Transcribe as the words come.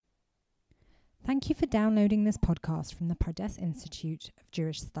Thank you for downloading this podcast from the Pardes Institute of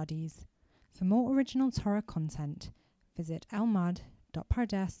Jewish Studies. For more original Torah content, visit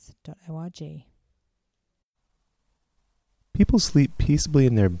elmad.pardes.org. People sleep peaceably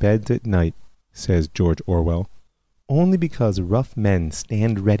in their beds at night, says George Orwell, only because rough men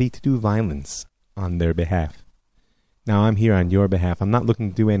stand ready to do violence on their behalf. Now, I'm here on your behalf. I'm not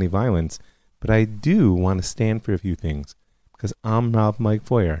looking to do any violence, but I do want to stand for a few things, because I'm Rav Mike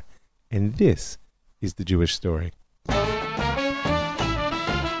Feuer, and this is The Jewish Story.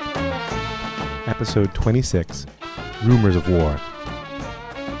 Episode 26, Rumors of War.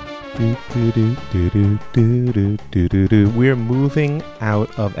 We're moving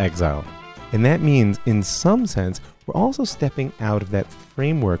out of exile. And that means, in some sense, we're also stepping out of that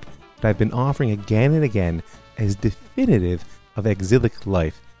framework that I've been offering again and again as definitive of exilic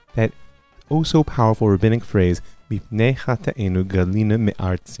life. That oh-so-powerful rabbinic phrase, Mipnei chata'enu galina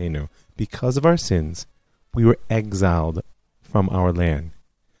me'artzenu. Because of our sins, we were exiled from our land.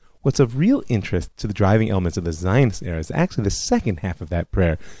 What's of real interest to the driving elements of the Zionist era is actually the second half of that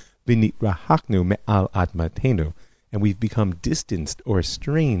prayer, V'nitrahaknu me'al admatenu, and we've become distanced or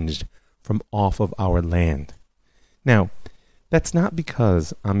estranged from off of our land. Now, that's not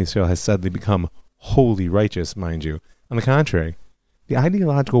because Am Yisrael has suddenly become wholly righteous, mind you. On the contrary, the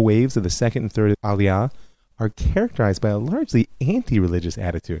ideological waves of the second and third Aliyah are characterized by a largely anti-religious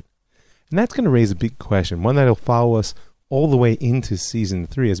attitude. And that's going to raise a big question, one that will follow us all the way into Season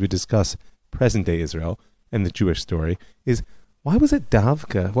 3 as we discuss present-day Israel and the Jewish story, is why was it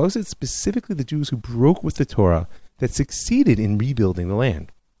Davka, why was it specifically the Jews who broke with the Torah that succeeded in rebuilding the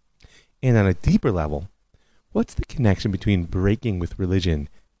land? And on a deeper level, what's the connection between breaking with religion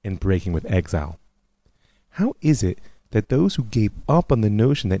and breaking with exile? How is it that those who gave up on the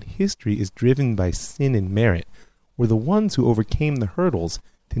notion that history is driven by sin and merit were the ones who overcame the hurdles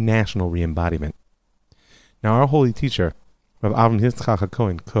to national re-embodiment? Now, our holy teacher, Rav Avram Yitzchak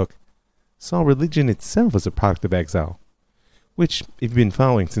HaKohen Kook, saw religion itself as a product of exile, which, if you've been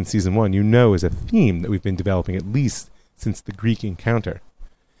following since Season 1, you know is a theme that we've been developing at least since the Greek encounter.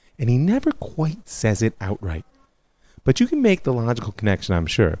 And he never quite says it outright. But you can make the logical connection, I'm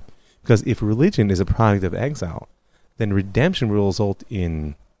sure, because if religion is a product of exile, then redemption will result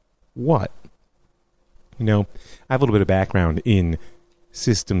in what? You know, I have a little bit of background in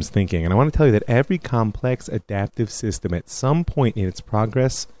systems thinking, and I want to tell you that every complex adaptive system at some point in its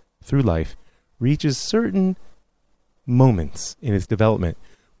progress through life reaches certain moments in its development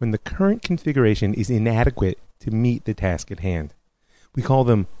when the current configuration is inadequate to meet the task at hand. We call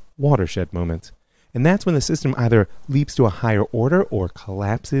them watershed moments, and that's when the system either leaps to a higher order or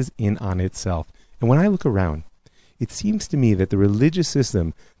collapses in on itself. And when I look around, it seems to me that the religious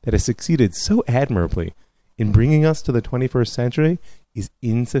system that has succeeded so admirably in bringing us to the 21st century is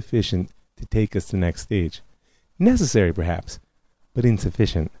insufficient to take us to the next stage. Necessary, perhaps, but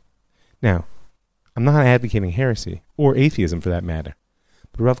insufficient. Now, I'm not advocating heresy, or atheism for that matter,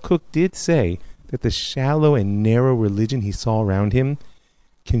 but Rav Kook did say that the shallow and narrow religion he saw around him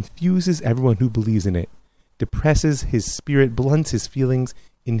confuses everyone who believes in it, depresses his spirit, blunts his feelings,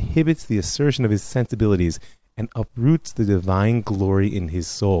 inhibits the assertion of his sensibilities, and uproots the divine glory in his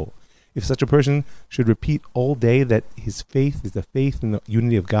soul. If such a person should repeat all day that his faith is the faith in the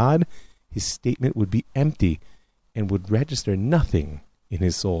unity of God, his statement would be empty and would register nothing in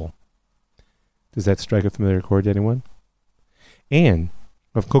his soul. Does that strike a familiar chord to anyone? And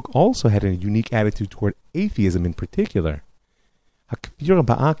Rav Kook also had a unique attitude toward atheism in particular. That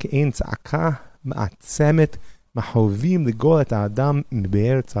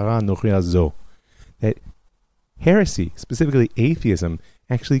heresy, specifically atheism,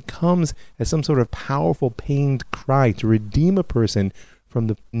 actually comes as some sort of powerful pained cry to redeem a person from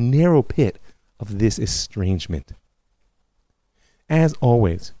the narrow pit of this estrangement. As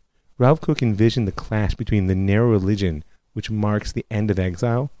always, Rav Kook envisioned the clash between the narrow religion, which marks the end of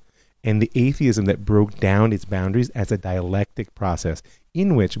exile, and the atheism that broke down its boundaries as a dialectic process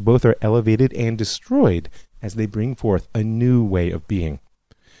in which both are elevated and destroyed as they bring forth a new way of being.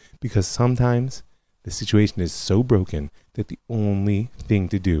 Because sometimes the situation is so broken that the only thing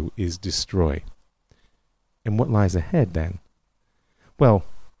to do is destroy. And what lies ahead then? Well,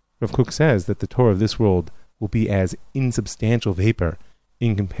 Rav Kook says that the Torah of this world will be as insubstantial vapor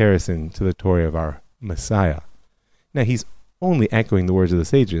in comparison to the Torah of our Messiah. Now, he's only echoing the words of the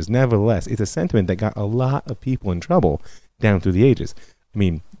sages. Nevertheless, it's a sentiment that got a lot of people in trouble down through the ages. I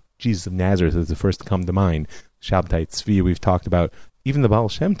mean, Jesus of Nazareth is the first to come to mind. Shabtai Tzvi, we've talked about. Even the Baal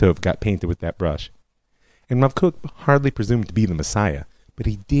Shem Tov got painted with that brush. And Rav Kook hardly presumed to be the Messiah, but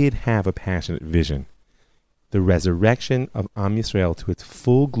he did have a passionate vision. The resurrection of Am Yisrael to its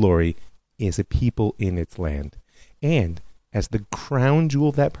full glory as a people in its land. And as the crown jewel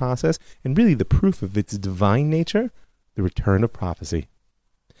of that process, and really the proof of its divine nature, the return of prophecy.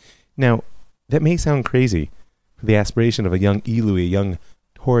 Now, that may sound crazy for the aspiration of a young Ilui, a young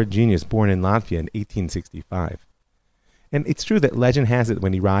Torah genius born in Latvia in 1865. And it's true that legend has it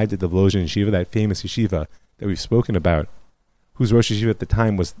when he arrived at the Volozhin Yeshiva, that famous yeshiva that we've spoken about, whose Rosh Yeshiva at the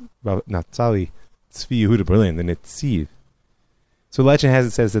time was Naftali Tzvi Yehuda Berlin, the Netziv. So legend has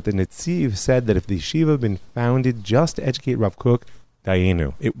it says that the Netziv said that if the yeshiva had been founded just to educate Rav Kook,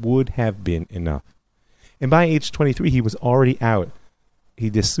 Dayenu, it would have been enough. And by age 23, he was already out.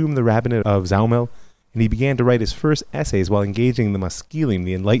 He'd assumed the rabbinate of Zaumel, and he began to write his first essays while engaging the Maskilim,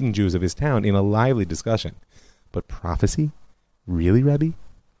 the enlightened Jews of his town, in a lively discussion. But prophecy? Really, Rebbe?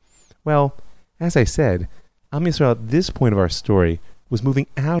 Well, as I said, Am Yisrael at this point of our story was moving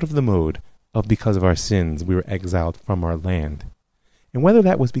out of the mode of because of our sins we were exiled from our land. And whether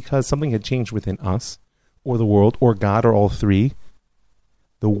that was because something had changed within us, or the world, or God, or all three,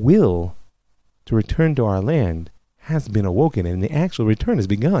 the will to return to our land has been awoken, and the actual return has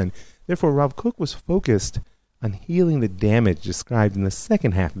begun. Therefore, Rav Kook was focused on healing the damage described in the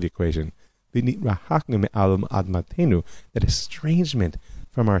second half of the equation, that estrangement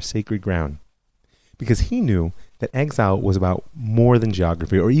from our sacred ground. Because he knew that exile was about more than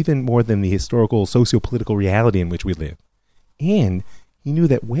geography, or even more than the historical, socio-political reality in which we live. And he knew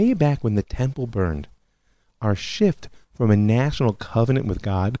that way back when the temple burned, our shift from a national covenant with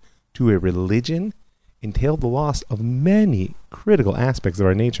God to a religion entailed the loss of many critical aspects of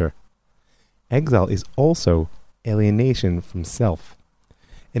our nature. Exile is also alienation from self.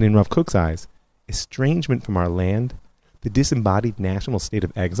 And in Rav Kook's eyes, estrangement from our land, the disembodied national state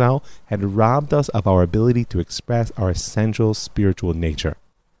of exile, had robbed us of our ability to express our essential spiritual nature.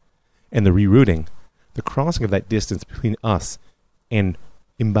 And the rerouting, the crossing of that distance between us and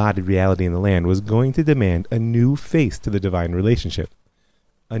embodied reality in the land, was going to demand a new face to the divine relationship.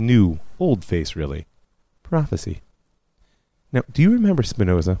 A new, old face, really. Prophecy. Now, do you remember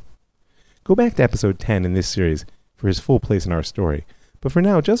Spinoza? Go back to episode 10 in this series for his full place in our story. But for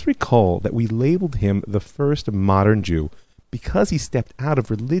now, just recall that we labeled him the first modern Jew because he stepped out of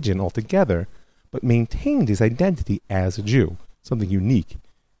religion altogether, but maintained his identity as a Jew, something unique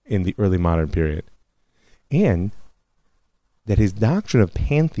in the early modern period. And that his doctrine of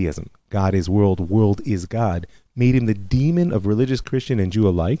pantheism, God is world, world is God, made him the demon of religious Christian and Jew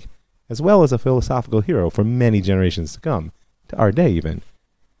alike, as well as a philosophical hero for many generations to come, to our day even.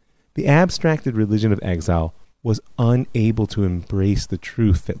 The abstracted religion of exile was unable to embrace the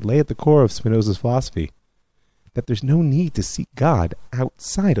truth that lay at the core of Spinoza's philosophy, that there's no need to seek God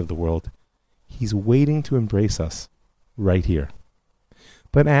outside of the world. He's waiting to embrace us right here.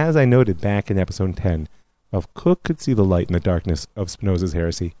 But as I noted back in episode 10, Rav Kook could see the light in the darkness of Spinoza's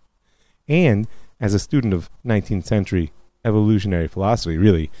heresy. And as a student of 19th century evolutionary philosophy,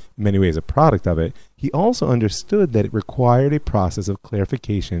 really in many ways a product of it, he also understood that it required a process of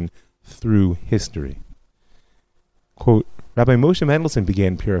clarification through history. Quote, Rabbi Moshe Mendelssohn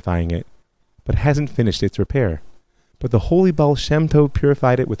began purifying it, but hasn't finished its repair. But the holy Baal Shem Tov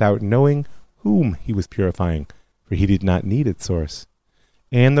purified it without knowing whom he was purifying, for he did not need its source.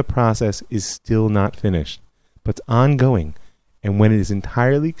 And the process is still not finished, but ongoing, and when it is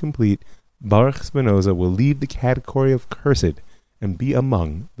entirely complete, Baruch Spinoza will leave the category of cursed and be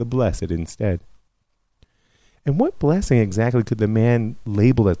among the blessed instead. And what blessing exactly could the man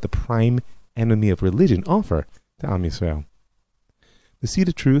labeled as the prime enemy of religion offer to Am Yisrael? The seed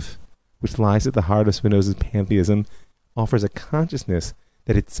of truth, which lies at the heart of Spinoza's pantheism, offers a consciousness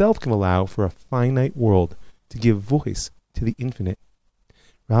that itself can allow for a finite world to give voice to the infinite.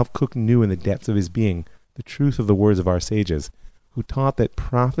 Rav Kook knew in the depths of his being the truth of the words of our sages, who taught that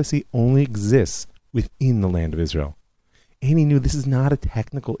prophecy only exists within the land of Israel. And he knew this is not a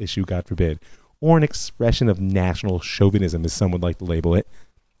technical issue, God forbid, or an expression of national chauvinism, as some would like to label it.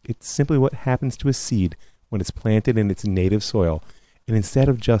 It's simply what happens to a seed when it's planted in its native soil, and instead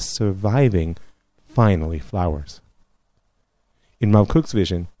of just surviving, finally flowers. In Rav Kook's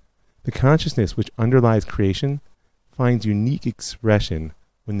vision, the consciousness which underlies creation finds unique expression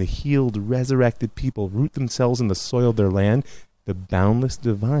when the healed, resurrected people root themselves in the soil of their land. The boundless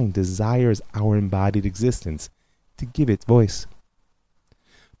divine desires our embodied existence to give it voice.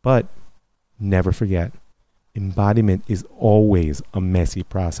 But never forget, embodiment is always a messy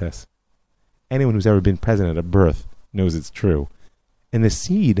process. Anyone who's ever been present at a birth knows it's true. And the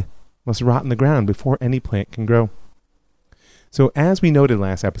seed must rot in the ground before any plant can grow. So as we noted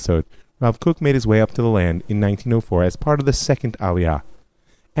last episode, Rav Kook made his way up to the land in 1904 as part of the second Aliyah,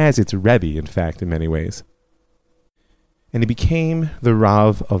 as its Rebbe, in fact, in many ways. And he became the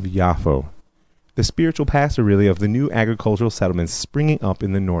Rav of Yafo, the spiritual pastor, really, of the new agricultural settlements springing up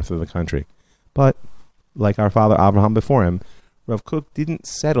in the north of the country. But, like our father Abraham before him, Rav Kook didn't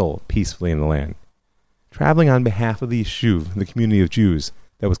settle peacefully in the land. Traveling on behalf of the Yishuv, the community of Jews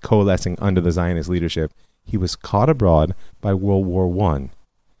that was coalescing under the Zionist leadership, he was caught abroad by World War I.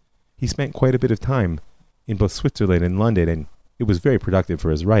 He spent quite a bit of time in both Switzerland and London, and it was very productive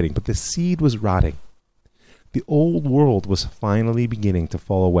for his writing, but the seed was rotting. The old world was finally beginning to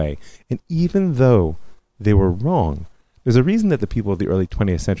fall away, and even though they were wrong, there's a reason that the people of the early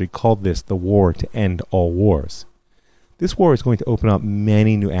 20th century called this the war to end all wars. This war is going to open up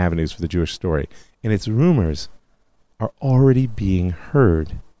many new avenues for the Jewish story, and its rumors are already being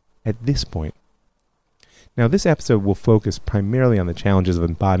heard at this point. Now, this episode will focus primarily on the challenges of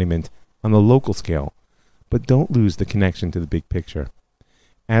embodiment on the local scale, but don't lose the connection to the big picture.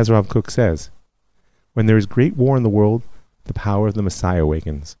 As Rav Kook says, when there is great war in the world, the power of the Messiah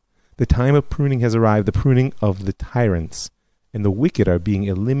awakens. The time of pruning has arrived, the pruning of the tyrants, and the wicked are being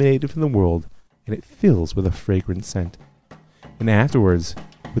eliminated from the world, and it fills with a fragrant scent. And afterwards,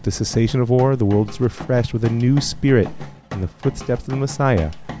 with the cessation of war, the world is refreshed with a new spirit, and the footsteps of the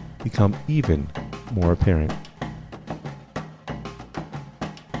Messiah become even more apparent.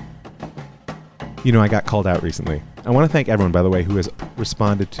 You know, I got called out recently. I want to thank everyone, by the way, who has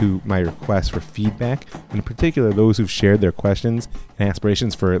responded to my request for feedback, and in particular those who've shared their questions and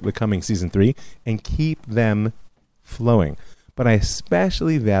aspirations for the coming Season 3, and keep them flowing. But I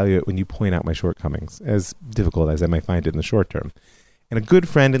especially value it when you point out my shortcomings, as difficult as I might find it in the short term. And a good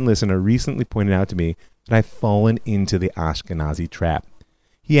friend and listener recently pointed out to me that I've fallen into the Ashkenazi trap.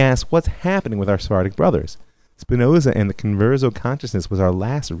 He asked, what's happening with our Sephardic brothers? Spinoza and the Converso consciousness was our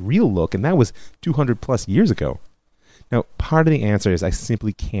last real look, and that was 200 plus years ago. Now, part of the answer is I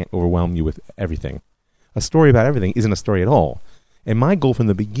simply can't overwhelm you with everything. A story about everything isn't a story at all. And my goal from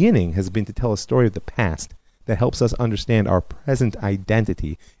the beginning has been to tell a story of the past that helps us understand our present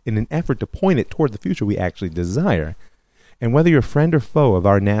identity in an effort to point it toward the future we actually desire. And whether you're a friend or foe of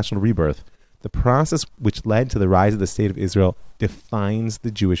our national rebirth, the process which led to the rise of the State of Israel defines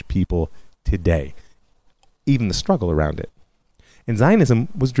the Jewish people today, even the struggle around it. And Zionism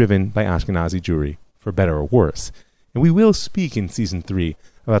was driven by Ashkenazi Jewry, for better or worse. And we will speak in Season 3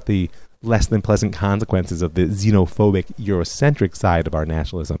 about the less than pleasant consequences of the xenophobic, Eurocentric side of our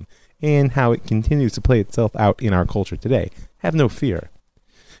nationalism, and how it continues to play itself out in our culture today. Have no fear.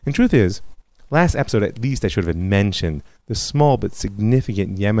 And truth is, last episode at least I should have mentioned the small but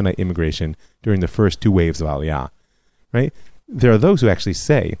significant Yemenite immigration during the first two waves of Aliyah. Right? There are those who actually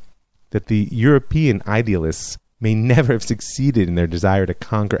say that the European idealists may never have succeeded in their desire to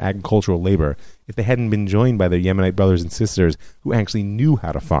conquer agricultural labor if they hadn't been joined by their Yemenite brothers and sisters who actually knew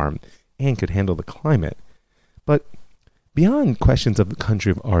how to farm and could handle the climate. But beyond questions of the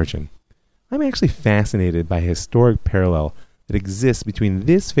country of origin, I'm actually fascinated by a historic parallel that exists between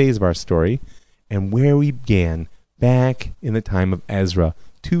this phase of our story and where we began back in the time of Ezra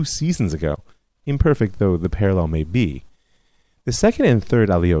 2 seasons ago, imperfect though the parallel may be. The second and third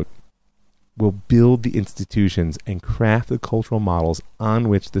Aliyot will build the institutions and craft the cultural models on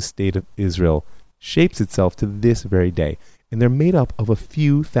which the state of Israel shapes itself to this very day, and they're made up of a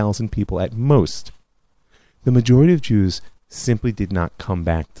few thousand people at most. The majority of Jews simply did not come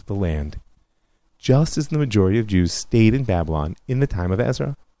back to the land, just as the majority of Jews stayed in Babylon in the time of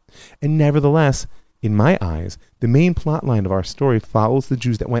Ezra. And nevertheless, in my eyes, the main plot line of our story follows the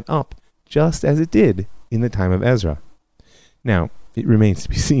Jews that went up, just as it did in the time of Ezra. Now, it remains to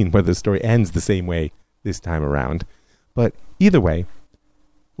be seen whether the story ends the same way this time around. But either way,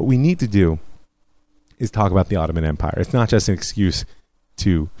 what we need to do is talk about the Ottoman Empire. It's not just an excuse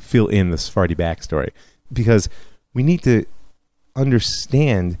to fill in the Sephardi backstory, because we need to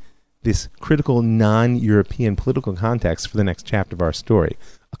understand this critical non-European political context for the next chapter of our story.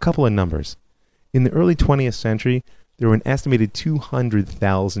 A couple of numbers. In the early 20th century, there were an estimated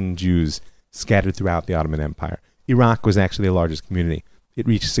 200,000 Jews scattered throughout the Ottoman Empire. Iraq was actually the largest community. It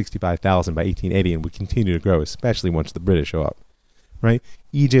reached 65,000 by 1880 and would continue to grow, especially once the British show up. Right?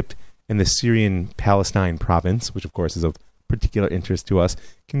 Egypt and the Syrian-Palestine province, which of course is of particular interest to us,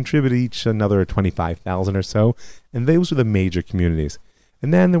 contributed each another 25,000 or so, and those were the major communities.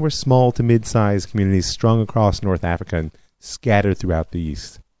 And then there were small to mid-sized communities strung across North Africa and scattered throughout the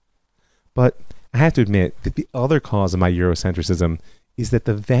East. But I have to admit that the other cause of my Eurocentrism is that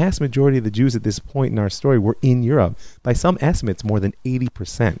the vast majority of the Jews at this point in our story were in Europe, by some estimates more than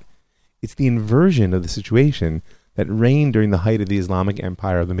 80%. It's the inversion of the situation that reigned during the height of the Islamic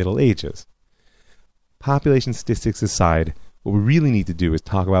Empire of the Middle Ages. Population statistics aside, what we really need to do is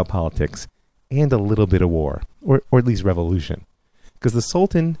talk about politics and a little bit of war, or at least revolution. Because the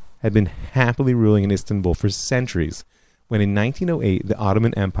Sultan had been happily ruling in Istanbul for centuries, when in 1908 the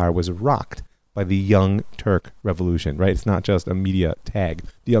Ottoman Empire was rocked by the Young Turk Revolution, right? It's not just a media tag.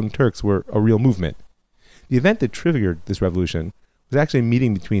 The Young Turks were a real movement. The event that triggered this revolution was actually a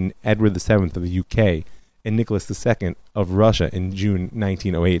meeting between Edward VII of the UK and Nicholas II of Russia in June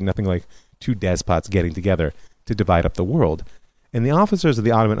 1908, nothing like two despots getting together to divide up the world. And the officers of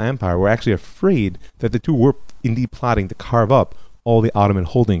the Ottoman Empire were actually afraid that the two were indeed plotting to carve up all the Ottoman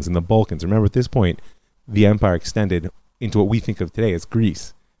holdings in the Balkans. Remember, at this point, the empire extended into what we think of today as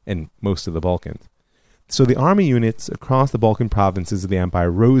Greece and most of the Balkans. So the army units across the Balkan provinces of the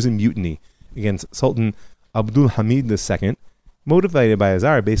empire rose in mutiny against Sultan Abdul Hamid II, motivated by a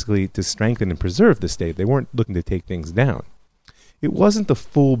Tsar basically to strengthen and preserve the state. They weren't looking to take things down. It wasn't the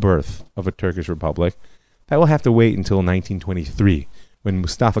full birth of a Turkish republic. That will have to wait until 1923, when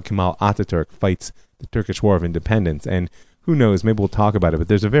Mustafa Kemal Ataturk fights the Turkish War of Independence. And who knows, maybe we'll talk about it, but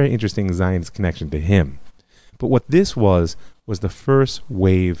there's a very interesting Zionist connection to him. But what this was the first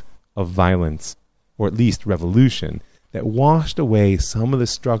wave of violence, or at least revolution, that washed away some of the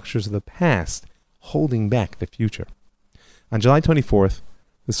structures of the past, holding back the future. On July 24th,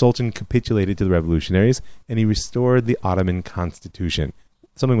 the Sultan capitulated to the revolutionaries, and he restored the Ottoman constitution,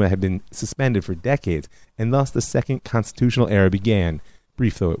 something that had been suspended for decades, and thus the second constitutional era began,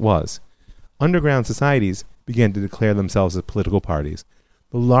 brief though it was. Underground societies began to declare themselves as political parties,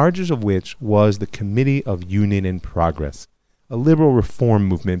 the largest of which was the Committee of Union and Progress, a liberal reform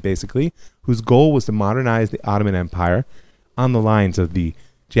movement, basically, whose goal was to modernize the Ottoman Empire on the lines of the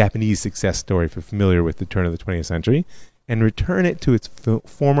Japanese success story, if you're familiar with the turn of the 20th century, and return it to its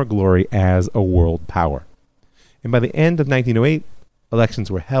former glory as a world power. And by the end of 1908,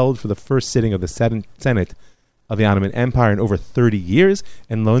 elections were held for the first sitting of the Senate of the Ottoman Empire in over 30 years,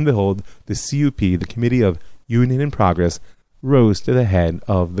 and lo and behold, the CUP, the Committee of Union and Progress, rose to the head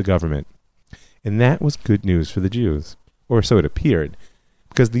of the government. And that was good news for the Jews, or so it appeared,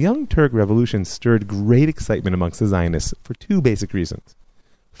 because the Young Turk Revolution stirred great excitement amongst the Zionists for two basic reasons.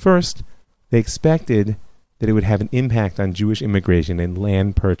 First, they expected that it would have an impact on Jewish immigration and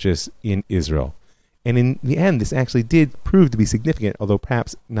land purchase in Israel. And in the end, this actually did prove to be significant, although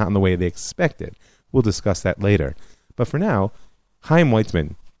perhaps not in the way they expected. We'll discuss that later. But for now, Chaim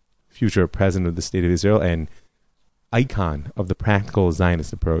Weizmann, future president of the State of Israel and icon of the practical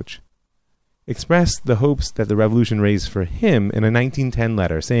Zionist approach, expressed the hopes that the revolution raised for him in a 1910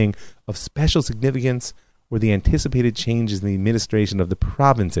 letter, saying, of special significance were the anticipated changes in the administration of the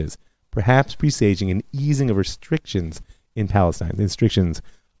provinces, perhaps presaging an easing of restrictions in Palestine, the restrictions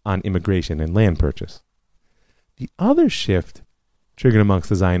on immigration and land purchase. The other shift triggered amongst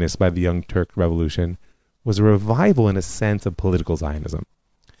the Zionists by the Young Turk Revolution was a revival in a sense of political Zionism.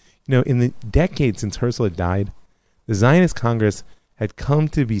 You know, in the decades since Herzl had died, the Zionist Congress had come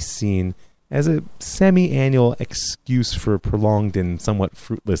to be seen as a semi-annual excuse for a prolonged and somewhat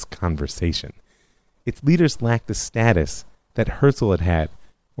fruitless conversation. Its leaders lacked the status that Herzl had had,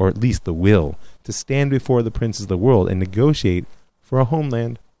 or at least the will, to stand before the princes of the world and negotiate for a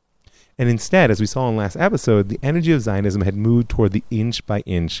homeland. And instead, as we saw in the last episode, the energy of Zionism had moved toward the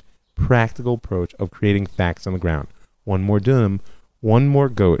inch-by-inch practical approach of creating facts on the ground. One more dum, one more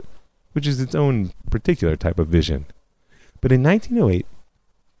goat, which is its own particular type of vision. But in 1908,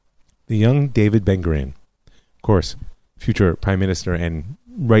 the young David Ben-Gurion, of course, future prime minister and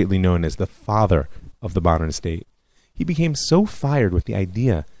rightly known as the father of the modern state, he became so fired with the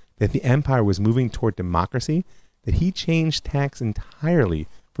idea that the empire was moving toward democracy that he changed tack entirely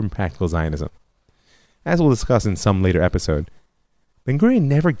from practical Zionism. As we'll discuss in some later episode, Ben-Gurion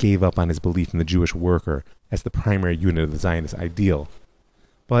never gave up on his belief in the Jewish worker as the primary unit of the Zionist ideal.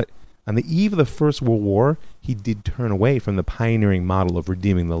 But on the eve of the First World War, he did turn away from the pioneering model of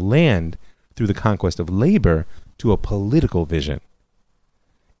redeeming the land through the conquest of labor to a political vision.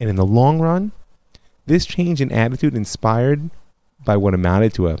 And in the long run, this change in attitude, inspired by what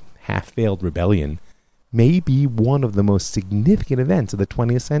amounted to a half-failed rebellion, may be one of the most significant events of the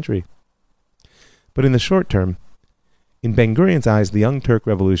 20th century. But in the short term, in Ben-Gurion's eyes, the Young Turk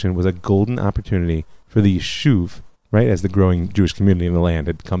Revolution was a golden opportunity for the Yishuv, right, as the growing Jewish community in the land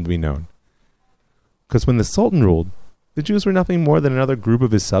had come to be known. Because when the Sultan ruled, the Jews were nothing more than another group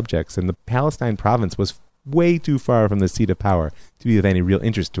of his subjects, and the Palestine province was way too far from the seat of power to be of any real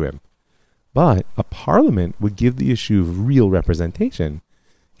interest to him. But a parliament would give the Yishuv real representation,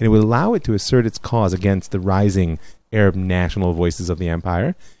 and it would allow it to assert its cause against the rising Arab national voices of the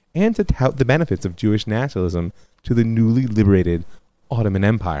empire, and to tout the benefits of Jewish nationalism to the newly liberated Ottoman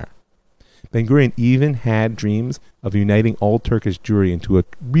Empire. Ben-Gurion even had dreams of uniting all Turkish Jewry into a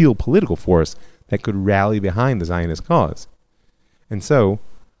real political force that could rally behind the Zionist cause. And so,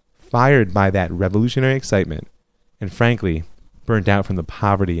 Inspired by that revolutionary excitement, and frankly, burnt out from the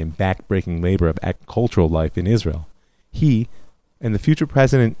poverty and back-breaking labor of agricultural life in Israel, he and the future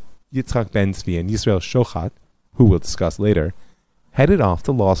president Yitzhak Ben-Zvi and Yisrael Shochat, who we'll discuss later, headed off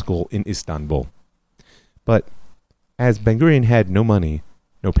to law school in Istanbul. But as Ben-Gurion had no money,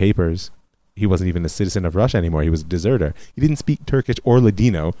 no papers, he wasn't even a citizen of Russia anymore, he was a deserter, he didn't speak Turkish or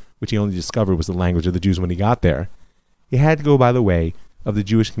Ladino, which he only discovered was the language of the Jews when he got there. He had to go by the way of the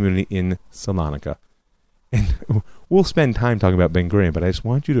Jewish community in Salonika. And we'll spend time talking about Ben-Gurion, but I just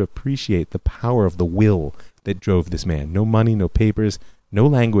want you to appreciate the power of the will that drove this man. No money, no papers, no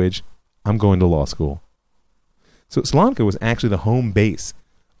language. I'm going to law school. So Salonika was actually the home base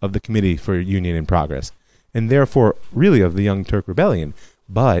of the Committee for Union and Progress, and therefore really of the Young Turk Rebellion.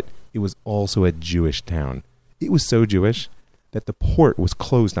 But it was also a Jewish town. It was so Jewish that the port was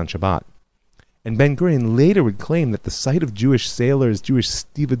closed on Shabbat. And Ben-Gurion later would claim that the sight of Jewish sailors, Jewish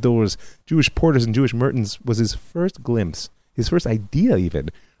stevedores, Jewish porters, and Jewish merchants was his first glimpse, his first idea even,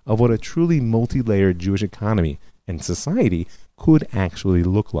 of what a truly multi-layered Jewish economy and society could actually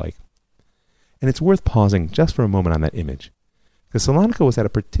look like. And it's worth pausing just for a moment on that image, because Salonika was at a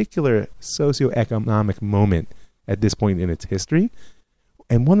particular socioeconomic moment at this point in its history,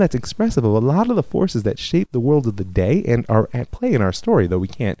 and one that's expressive of a lot of the forces that shape the world of the day and are at play in our story, though we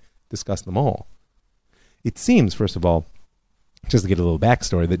can't discuss them all. It seems, first of all, just to get a little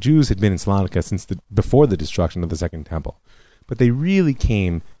backstory, that Jews had been in Salonika since before the destruction of the Second Temple, but they really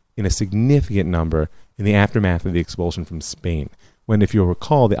came in a significant number in the aftermath of the expulsion from Spain, when, if you'll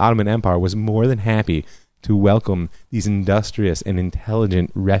recall, the Ottoman Empire was more than happy to welcome these industrious and intelligent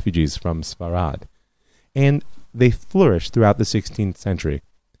refugees from Sfarad. And they flourished throughout the 16th century.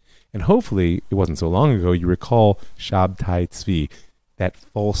 And hopefully, it wasn't so long ago, you recall Shabtai Tzvi, that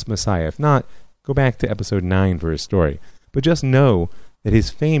false messiah. If not, go back to episode 9 for his story. But just know that his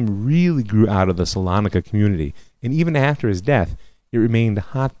fame really grew out of the Salonika community, and even after his death, it remained a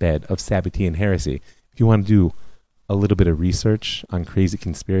hotbed of Sabbatean heresy. If you want to do a little bit of research on crazy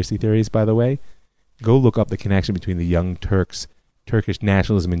conspiracy theories, by the way, go look up the connection between the Young Turks, Turkish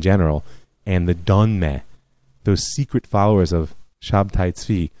nationalism in general, and the Donme, those secret followers of Shabtai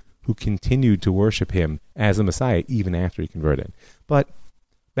Tzvi, who continued to worship him as a messiah even after he converted. But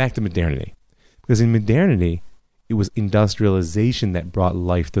back to modernity. Because in modernity, it was industrialization that brought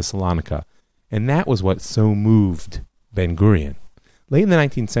life to Salonika, and that was what so moved Ben-Gurion. Late in the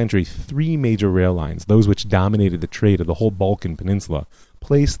 19th century, 3 major rail lines, those which dominated the trade of the whole Balkan Peninsula,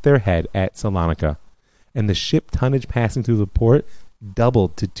 placed their head at Salonika, and the ship tonnage passing through the port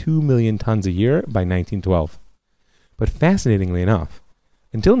doubled to 2 million tons a year by 1912. But fascinatingly enough,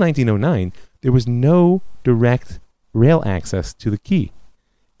 until 1909, there was no direct rail access to the quay.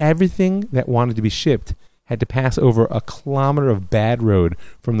 Everything that wanted to be shipped had to pass over a kilometer of bad road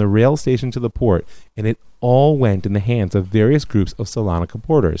from the rail station to the port, and it all went in the hands of various groups of Salonika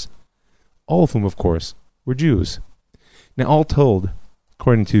porters, all of whom, of course, were Jews. Now, all told,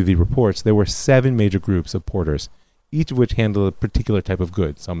 according to the reports, there were 7 major groups of porters, each of which handled a particular type of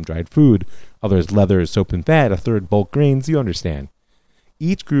good. Some dried food, others leather, soap, and fat, a third bulk grains, you understand.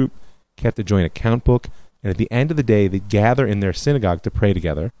 Each group kept a joint account book, and at the end of the day, they'd gather in their synagogue to pray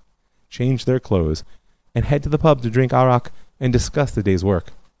together, change their clothes, and head to the pub to drink arak and discuss the day's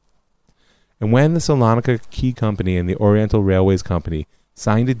work. And when the Salonika Quay Company and the Oriental Railways Company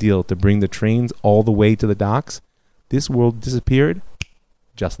signed a deal to bring the trains all the way to the docks, this world disappeared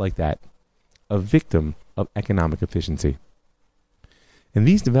just like that, a victim of economic efficiency. And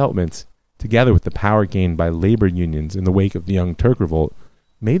these developments, together with the power gained by labor unions in the wake of the Young Turk Revolt,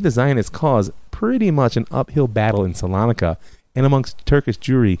 made the Zionist cause pretty much an uphill battle in Salonika and amongst Turkish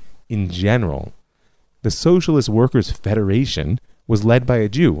Jewry in general. The Socialist Workers' Federation was led by a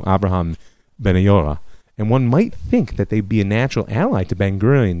Jew, Abraham Benayora, and one might think that they'd be a natural ally to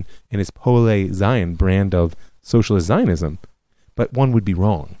Ben-Gurion and his Poale Zion brand of socialist Zionism, but one would be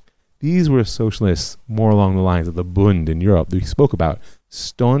wrong. These were socialists more along the lines of the Bund in Europe that we spoke about,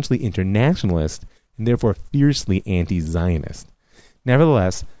 staunchly internationalist and therefore fiercely anti-Zionist.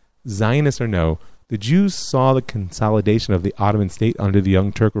 Nevertheless, Zionist or no, the Jews saw the consolidation of the Ottoman state under the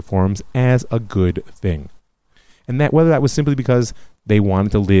Young Turk reforms as a good thing. And that whether that was simply because they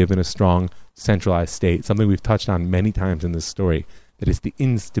wanted to live in a strong, centralized state, something we've touched on many times in this story, that is the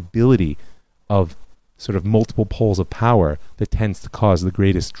instability of sort of multiple poles of power that tends to cause the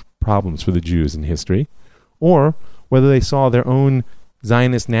greatest problems for the Jews in history, or whether they saw their own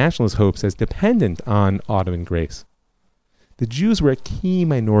Zionist nationalist hopes as dependent on Ottoman grace. The Jews were a key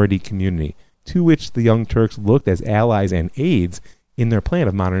minority community to which the Young Turks looked as allies and aides in their plan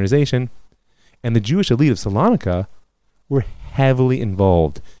of modernization, and the Jewish elite of Salonika were heavily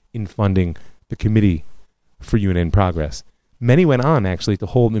involved in funding the Committee for Union and Progress. Many went on, actually, to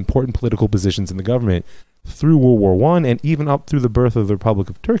hold important political positions in the government through World War I and even up through the birth of the Republic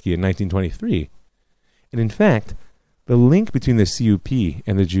of Turkey in 1923. And in fact, the link between the CUP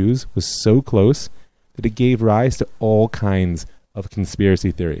and the Jews was so close that it gave rise to all kinds of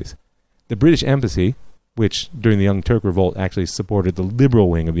conspiracy theories. The British Embassy, which during the Young Turk Revolt actually supported the liberal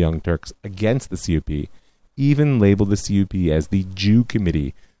wing of the Young Turks against the CUP, even labeled the CUP as the Jew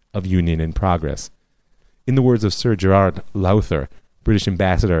Committee of Union and Progress. In the words of Sir Gerard Lowther, British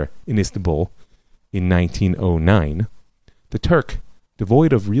ambassador in Istanbul in 1909, the Turk,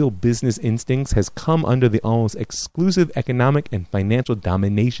 devoid of real business instincts, has come under the almost exclusive economic and financial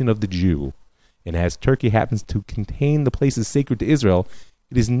domination of the Jew. And as Turkey happens to contain the places sacred to Israel,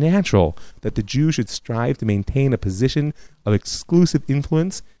 it is natural that the Jew should strive to maintain a position of exclusive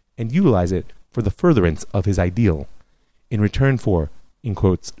influence and utilize it for the furtherance of his ideal. In return for, in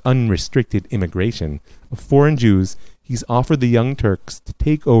quotes, unrestricted immigration of foreign Jews, he's offered the Young Turks to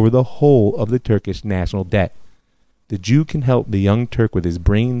take over the whole of the Turkish national debt. The Jew can help the Young Turk with his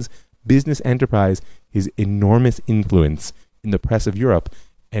brains, business enterprise, his enormous influence in the press of Europe,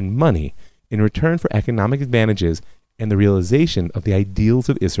 and money in return for economic advantages and the realization of the ideals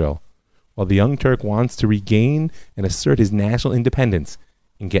of Israel, while the Young Turk wants to regain and assert his national independence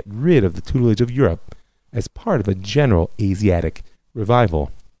and get rid of the tutelage of Europe as part of a general Asiatic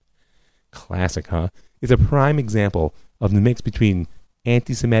revival. Classic, huh? It's a prime example of the mix between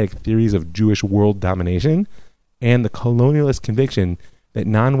anti-Semitic theories of Jewish world domination and the colonialist conviction that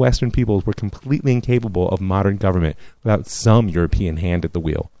non-Western peoples were completely incapable of modern government without some European hand at the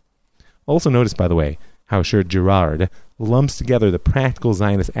wheel. Also notice, by the way, how Sir Gerard lumps together the practical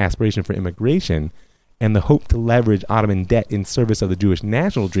Zionist aspiration for immigration and the hope to leverage Ottoman debt in service of the Jewish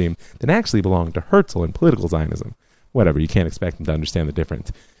national dream that actually belonged to Herzl and political Zionism. Whatever, you can't expect them to understand the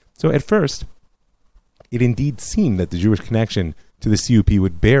difference. So at first, it indeed seemed that the Jewish connection to the CUP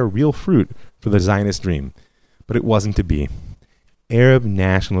would bear real fruit for the Zionist dream, but it wasn't to be. Arab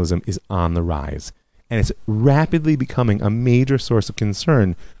nationalism is on the rise, and it's rapidly becoming a major source of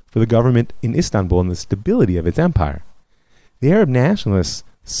concern for the government in Istanbul and the stability of its empire. The Arab nationalists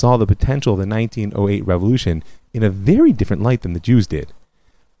saw the potential of the 1908 revolution in a very different light than the Jews did.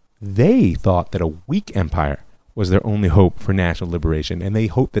 They thought that a weak empire was their only hope for national liberation, and they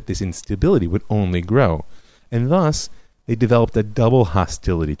hoped that this instability would only grow. And thus, they developed a double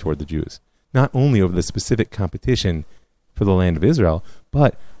hostility toward the Jews, not only over the specific competition for the land of Israel,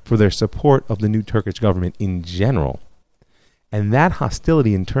 but for their support of the new Turkish government in general. And that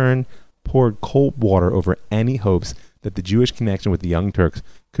hostility, in turn, poured cold water over any hopes that the Jewish connection with the Young Turks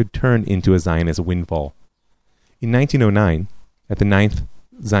could turn into a Zionist windfall. In 1909, at the 9th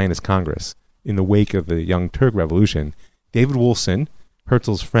Zionist Congress, in the wake of the Young Turk Revolution, David Wolfson,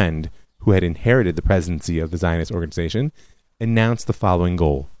 Herzl's friend, who had inherited the presidency of the Zionist organization, announced the following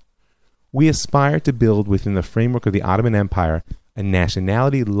goal. We aspire to build within the framework of the Ottoman Empire a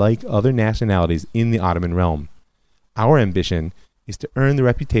nationality like other nationalities in the Ottoman realm. Our ambition is to earn the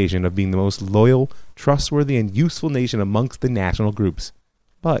reputation of being the most loyal, trustworthy, and useful nation amongst the national groups,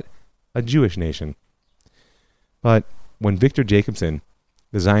 but a Jewish nation. But when Victor Jacobson,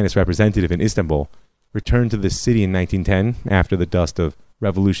 the Zionist representative in Istanbul, returned to the city in 1910 after the dust of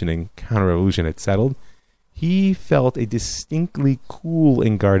revolution and counter-revolution had settled, he felt a distinctly cool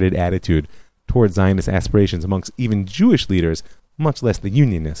and guarded attitude towards Zionist aspirations amongst even Jewish leaders, much less the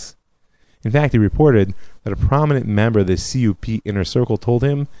Unionists. In fact, he reported that a prominent member of the CUP inner circle told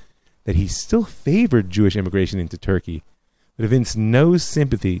him that he still favored Jewish immigration into Turkey, but evinced no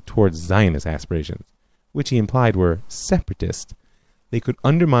sympathy towards Zionist aspirations, which he implied were separatist. They could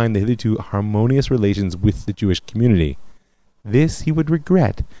undermine the hitherto harmonious relations with the Jewish community. This he would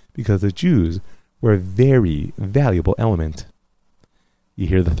regret because the Jews were a very valuable element. You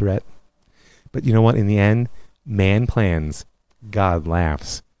hear the threat? But you know what? In the end, man plans, God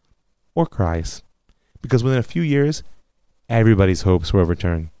laughs. Or cries. Because within a few years, everybody's hopes were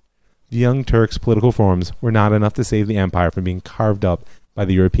overturned. The Young Turks' political forms were not enough to save the empire from being carved up by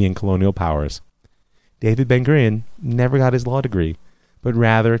the European colonial powers. David Ben-Gurion never got his law degree, but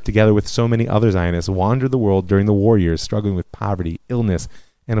rather, together with so many other Zionists, wandered the world during the war years, struggling with poverty, illness,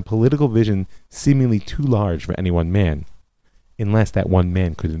 and a political vision seemingly too large for any one man, unless that one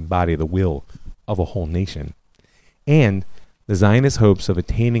man could embody the will of a whole nation. And the Zionist hopes of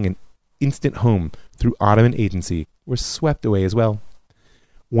attaining an instant home through Ottoman agency were swept away as well.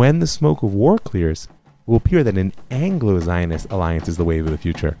 When the smoke of war clears, it will appear that an Anglo-Zionist alliance is the wave of the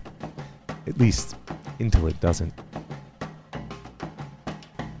future. At least, until it doesn't.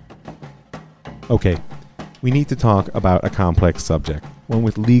 Okay, we need to talk about a complex subject, one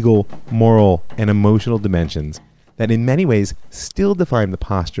with legal, moral, and emotional dimensions that in many ways still define the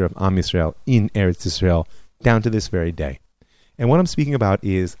posture of Am Yisrael in Eretz Yisrael down to this very day. And what I'm speaking about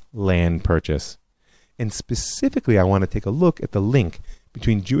is land purchase. And specifically, I want to take a look at the link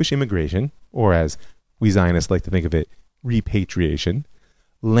between Jewish immigration, or as we Zionists like to think of it, repatriation,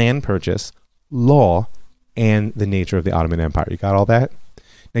 land purchase, law, and the nature of the Ottoman Empire. You got all that?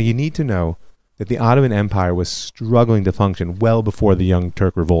 Now, you need to know that the Ottoman Empire was struggling to function well before the Young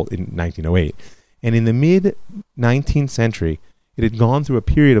Turk Revolt in 1908. And in the mid-19th century, it had gone through a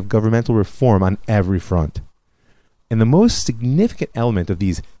period of governmental reform on every front. And the most significant element of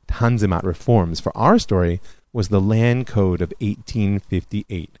these Tanzimat reforms for our story was the Land Code of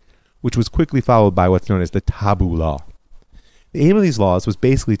 1858, which was quickly followed by what's known as the Tabu Law. The aim of these laws was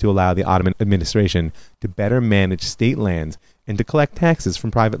basically to allow the Ottoman administration to better manage state lands and to collect taxes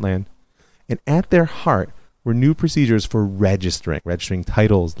from private land. And at their heart were new procedures for registering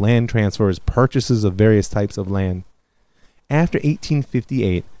titles, land transfers, purchases of various types of land. After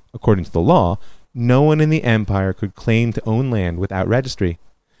 1858, according to the law, no one in the empire could claim to own land without registry.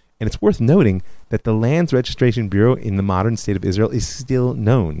 And it's worth noting that the Lands Registration Bureau in the modern state of Israel is still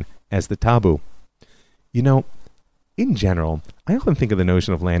known as the Tabu. You know, in general, I often think of the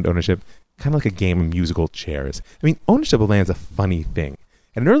notion of land ownership kind of like a game of musical chairs. I mean, ownership of land is a funny thing.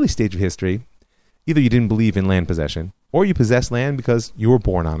 At an early stage of history, either you didn't believe in land possession, or you possessed land because you were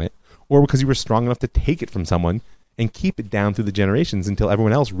born on it, or because you were strong enough to take it from someone and keep it down through the generations until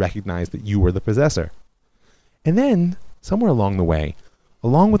everyone else recognized that you were the possessor. And then, somewhere along the way,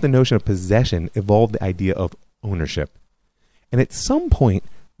 along with the notion of possession, evolved the idea of ownership. And at some point,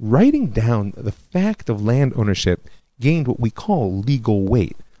 writing down the fact of land ownership gained what we call legal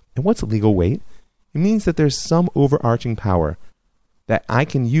weight. And what's legal weight? It means that there's some overarching power that I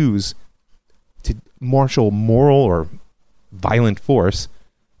can use to marshal moral or violent force,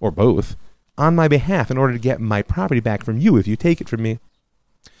 or both, on my behalf in order to get my property back from you if you take it from me.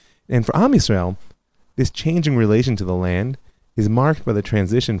 And for Am Yisrael, this changing relation to the land is marked by the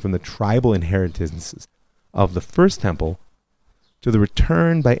transition from the tribal inheritances of the First Temple to the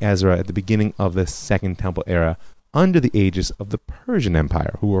return by Ezra at the beginning of the Second Temple era under the aegis of the Persian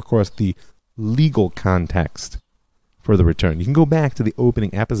Empire, who were, of course, the legal context for the return. You can go back to the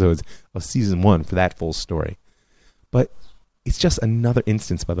opening episodes of Season 1 for that full story. But it's just another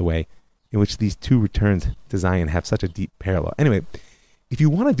instance, by the way, in which these two returns to Zion have such a deep parallel. Anyway, if you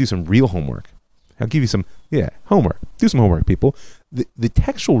want to do some real homework, I'll give you some, homework. Do some homework, people. The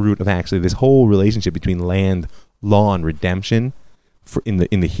textual root of actually this whole relationship between land, law, and redemption in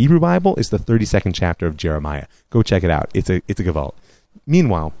the Hebrew Bible is the 32nd chapter of Jeremiah. Go check it out. It's a gewalt.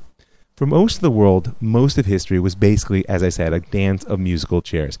 Meanwhile, for most of the world, most of history was basically, as I said, a dance of musical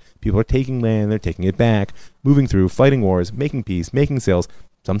chairs. People are taking land, they're taking it back, moving through, fighting wars, making peace, making sales,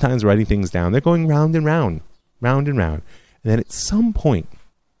 sometimes writing things down. They're going round and round, round and round. And then at some point,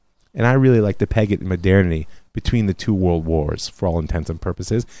 and I really like to peg it in modernity, between the two world wars, for all intents and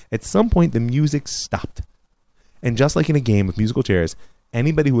purposes, at some point the music stopped. And just like in a game of musical chairs,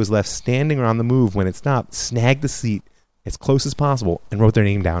 anybody who was left standing or on the move when it stopped snagged the seat as close as possible and wrote their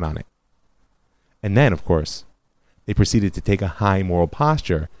name down on it. And then, of course, they proceeded to take a high moral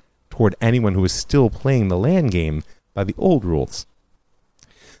posture toward anyone who was still playing the land game by the old rules.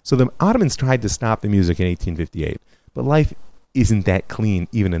 So the Ottomans tried to stop the music in 1858, but life isn't that clean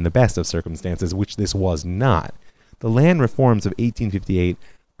even in the best of circumstances, which this was not. The land reforms of 1858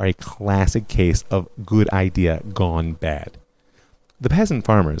 are a classic case of good idea gone bad. The peasant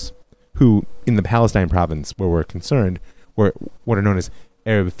farmers, who in the Palestine province where we're concerned were what are known as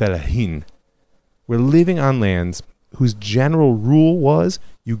Arab Felahin, were living on lands whose general rule was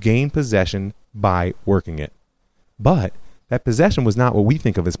you gain possession by working it. But that possession was not what we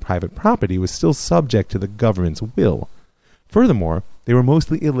think of as private property. It was still subject to the government's will. Furthermore, they were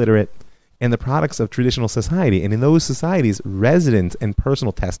mostly illiterate and the products of traditional society. And in those societies, residence and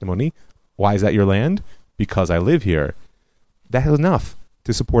personal testimony, why is that your land? Because I live here. That was enough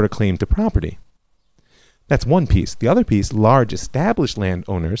to support a claim to property. That's one piece. The other piece, large established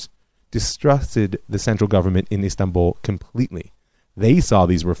landowners distrusted the central government in Istanbul completely. They saw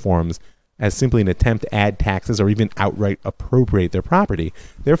these reforms as simply an attempt to add taxes or even outright appropriate their property.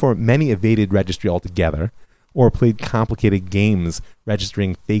 Therefore, many evaded registry altogether or played complicated games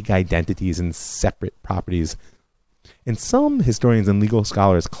registering fake identities and separate properties. And some historians and legal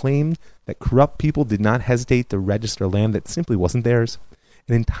scholars claimed that corrupt people did not hesitate to register land that simply wasn't theirs.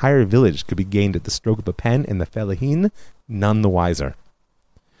 An entire village could be gained at the stroke of a pen, and the Felahin none the wiser.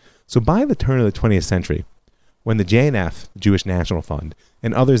 So by the turn of the 20th century, when the JNF, the Jewish National Fund,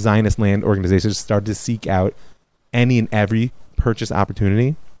 and other Zionist land organizations started to seek out any and every purchase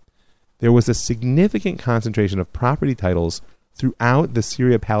opportunity, there was a significant concentration of property titles throughout the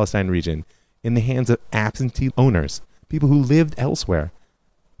Syria-Palestine region in the hands of absentee owners, people who lived elsewhere,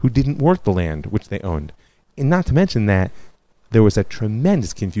 who didn't work the land which they owned. And not to mention that there was a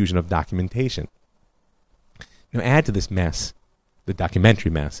tremendous confusion of documentation. Now add to this mess, the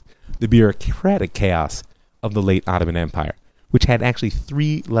documentary mess, the bureaucratic chaos of the late Ottoman Empire, which had actually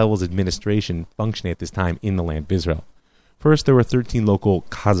 3 levels of administration functioning at this time in the land of Israel. First, there were 13 local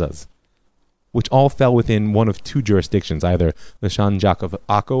kazas, which all fell within one of 2 jurisdictions, either the Sanjak of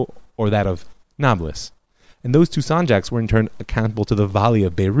Akko or that of Nablus. And those 2 sanjaks were in turn accountable to the Vali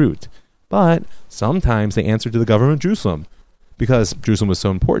of Beirut. But sometimes they answered to the government of Jerusalem. Because Jerusalem was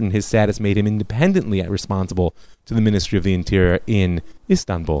so important, his status made him independently responsible to the Ministry of the Interior in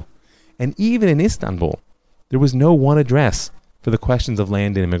Istanbul. And even in Istanbul, there was no one address for the questions of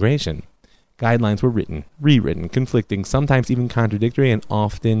land and immigration. Guidelines were written, rewritten, conflicting, sometimes even contradictory, and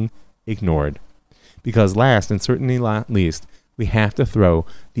often ignored. Because last, and certainly not least, we have to throw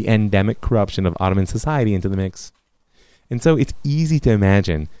the endemic corruption of Ottoman society into the mix. And so it's easy to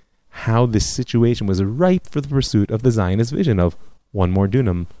imagine how this situation was ripe for the pursuit of the Zionist vision of one more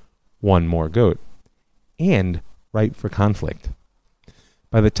dunam, one more goat, and ripe for conflict.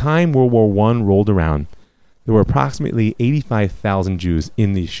 By the time World War I rolled around, there were approximately 85,000 Jews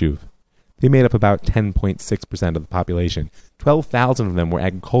in the Yishuv. They made up about 10.6% of the population. 12,000 of them were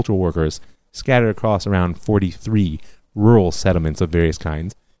agricultural workers scattered across around 43 rural settlements of various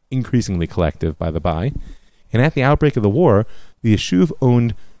kinds, increasingly collective by the by. And at the outbreak of the war, the Yishuv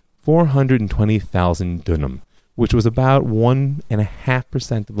owned 420,000 dunam, which was about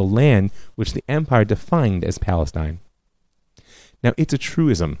 1.5% of the land which the empire defined as Palestine. Now, it's a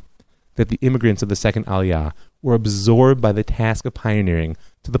truism that the immigrants of the Second Aliyah were absorbed by the task of pioneering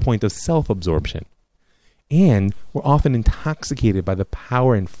to the point of self-absorption, and were often intoxicated by the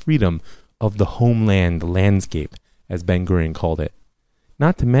power and freedom of the homeland landscape, as Ben-Gurion called it,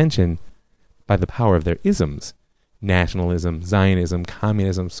 not to mention by the power of their isms. Nationalism, Zionism,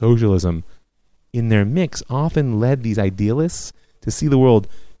 communism, socialism, in their mix often led these idealists to see the world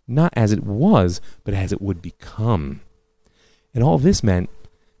not as it was, but as it would become. And all this meant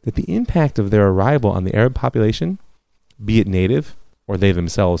that the impact of their arrival on the Arab population, be it native or they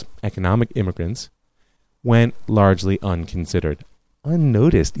themselves economic immigrants, went largely unconsidered,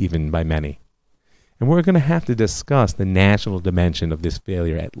 unnoticed even by many. And we're going to have to discuss the national dimension of this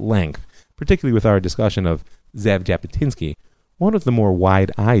failure at length, particularly with our discussion of Zev Jabotinsky, one of the more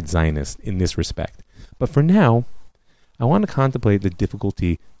wide-eyed Zionists in this respect. But for now, I want to contemplate the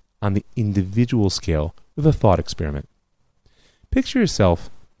difficulty on the individual scale with a thought experiment. Picture yourself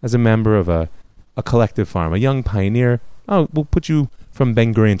as a member of a collective farm, a young pioneer. We'll put you from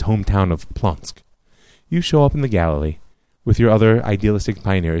Ben-Gurion's hometown of Plonsk. You show up in the Galilee with your other idealistic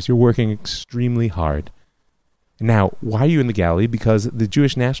pioneers. You're working extremely hard. Now, why are you in the Galilee? Because the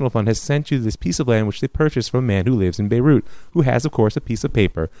Jewish National Fund has sent you this piece of land which they purchased from a man who lives in Beirut, who has, of course, a piece of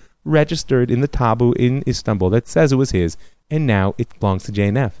paper registered in the tabu in Istanbul that says it was his, and now it belongs to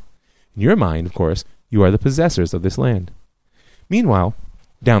JNF. In your mind, of course, you are the possessors of this land. Meanwhile,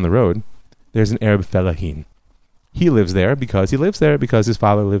 down the road, there's an Arab fellahin. He lives there because his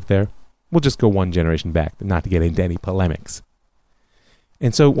father lived there. We'll just go one generation back, not to get into any polemics.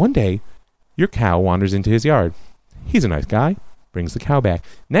 And so one day, your cow wanders into his yard. He's a nice guy, brings the cow back.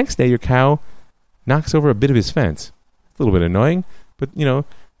 Next day, your cow knocks over a bit of his fence. A little bit annoying, but,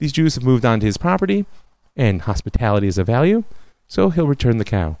 these Jews have moved on to his property, and hospitality is a value, so he'll return the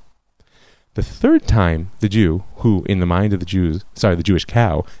cow. The third time the Jew, who in the mind of the Jewish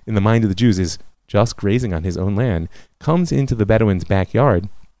cow, in the mind of the Jews is just grazing on his own land, comes into the Bedouin's backyard,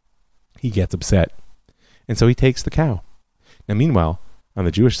 he gets upset. And so he takes the cow. Now, meanwhile, on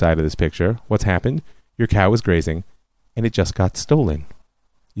the Jewish side of this picture, what's happened? Your cow was grazing, and it just got stolen.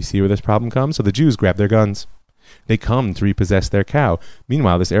 You see where this problem comes? So the Jews grab their guns. They come to repossess their cow.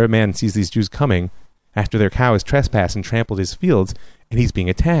 Meanwhile, this Arab man sees these Jews coming after their cow has trespassed and trampled his fields, and he's being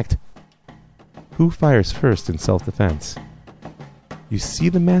attacked. Who fires first in self-defense? You see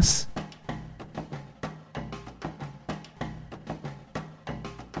the mess?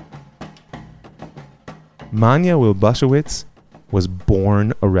 Manya Wilbushewitz was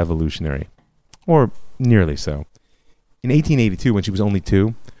born a revolutionary, or nearly so. In 1882, when she was only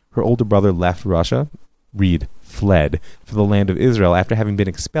 2, her older brother left Russia, fled, for the land of Israel after having been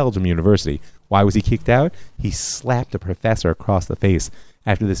expelled from university. Why was he kicked out? He slapped a professor across the face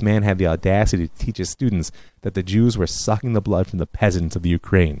after this man had the audacity to teach his students that the Jews were sucking the blood from the peasants of the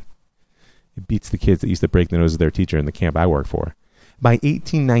Ukraine. It beats the kids that used to break the nose of their teacher in the camp I worked for. By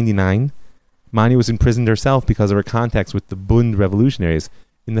 1899, Manya was imprisoned herself because of her contacts with the Bund revolutionaries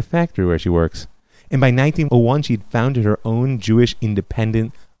in the factory where she works. And by 1901, she'd founded her own Jewish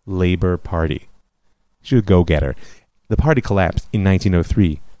Independent Labor Party. She was a go-getter. The party collapsed in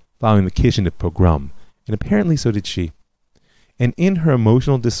 1903 following the Kishinev pogrom, and apparently so did she. And in her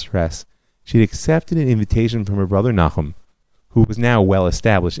emotional distress, she'd accepted an invitation from her brother Nahum, who was now well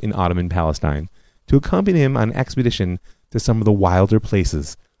established in Ottoman Palestine, to accompany him on an expedition to some of the wilder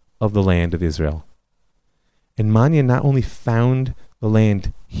places of the land of Israel. And Manya not only found the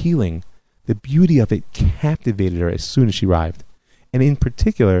land healing, the beauty of it captivated her as soon as she arrived. And in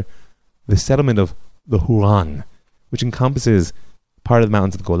particular, the settlement of the Huran, which encompasses part of the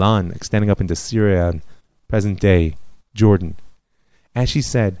mountains of the Golan, extending up into Syria and present-day Jordan. As she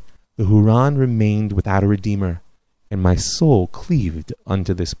said, the Huran remained without a redeemer, and my soul cleaved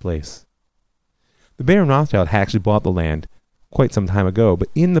unto this place. The Baron Rothschild had actually bought the land quite some time ago, but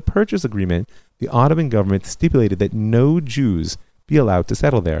in the purchase agreement, the Ottoman government stipulated that no Jews be allowed to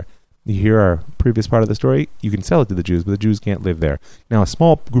settle there. You hear our previous part of the story? You can sell it to the Jews, but the Jews can't live there. Now, a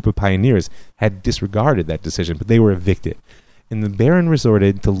small group of pioneers had disregarded that decision, but they were evicted. And the Baron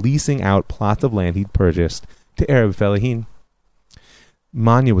resorted to leasing out plots of land he'd purchased to Arab fellahin.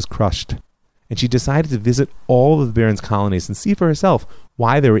 Manya was crushed, and she decided to visit all of the Baron's colonies and see for herself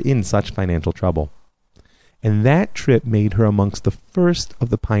why they were in such financial trouble. And that trip made her amongst the first of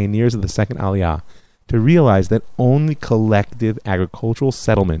the pioneers of the Second Aliyah to realize that only collective agricultural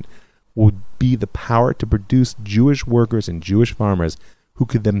settlement would be the power to produce Jewish workers and Jewish farmers who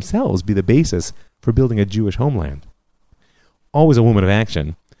could themselves be the basis for building a Jewish homeland. Always a woman of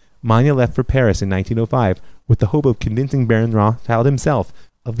action, Manya left for Paris in 1905 with the hope of convincing Baron Rothschild himself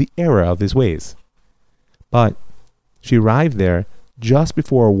of the error of his ways. But she arrived there just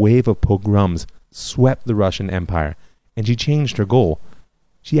before a wave of pogroms swept the Russian Empire, and she changed her goal.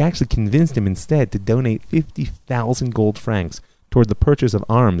 She actually convinced him instead to donate 50,000 gold francs toward the purchase of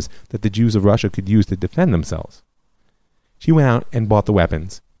arms that the Jews of Russia could use to defend themselves. She went out and bought the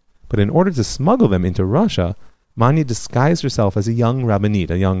weapons, but in order to smuggle them into Russia, Manya disguised herself as a young rabbinite,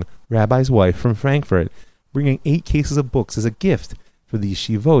 a young rabbi's wife from Frankfurt, bringing 8 cases of books as a gift for the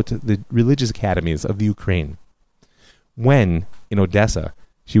yeshivot, the religious academies of the Ukraine. When, in Odessa,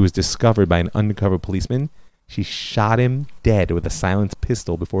 she was discovered by an undercover policeman, she shot him dead with a silenced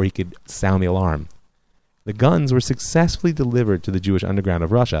pistol before he could sound the alarm. The guns were successfully delivered to the Jewish underground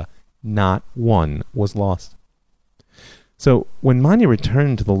of Russia. Not one was lost. So, when Manya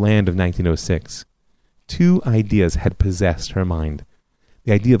returned to the land of 1906, 2 ideas had possessed her mind.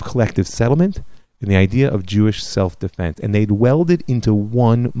 The idea of collective settlement and the idea of Jewish self-defense, and they'd welded into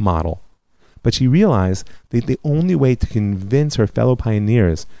one model. But she realized that the only way to convince her fellow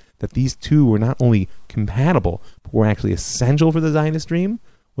pioneers that these two were not only compatible, but were actually essential for the Zionist dream,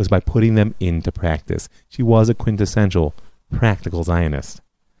 was by putting them into practice. She was a quintessential practical Zionist.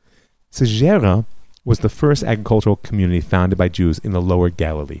 Segera was the first agricultural community founded by Jews in the Lower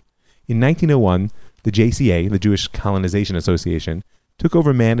Galilee. In 1901, the JCA, the Jewish Colonization Association, took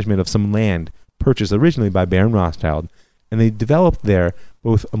over management of some land purchased originally by Baron Rothschild, and they developed there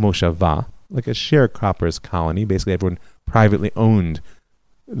both a moshava, like a sharecropper's colony. Basically, everyone privately owned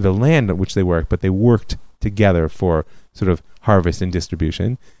the land on which they worked, but they worked together for sort of harvest and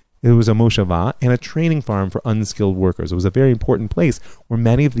distribution. It was a moshava and a training farm for unskilled workers. It was a very important place where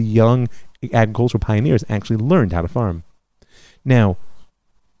many of the young agricultural pioneers actually learned how to farm. Now,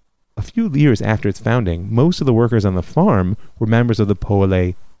 a few years after its founding, most of the workers on the farm were members of the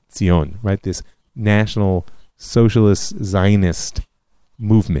Poale Zion, right? This national socialist Zionist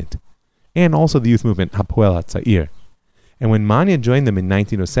movement, and also the youth movement Hapoel HaTzair. And when Manya joined them in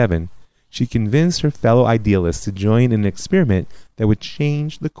 1907, she convinced her fellow idealists to join in an experiment that would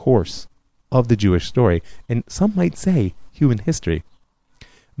change the course of the Jewish story, and some might say human history.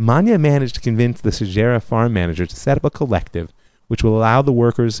 Manya managed to convince the Segera farm manager to set up a collective which will allow the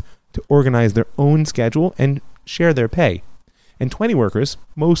workers to organize their own schedule and share their pay. And 20 workers,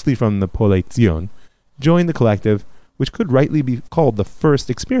 mostly from the Poale Zion, joined the collective, which could rightly be called the first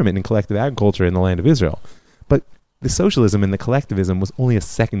experiment in collective agriculture in the land of Israel. But the socialism and the collectivism was only a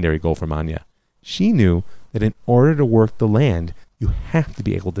secondary goal for Manya. She knew that in order to work the land, you have to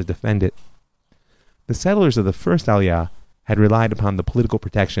be able to defend it. The settlers of the first Aliyah had relied upon the political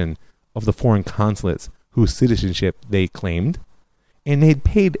protection of the foreign consulates whose citizenship they claimed, and they had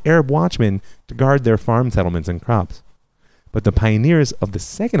paid Arab watchmen to guard their farm settlements and crops. But the pioneers of the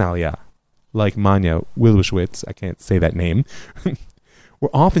second Aliyah, like Manya Wilbushwitz, I can't say that name, were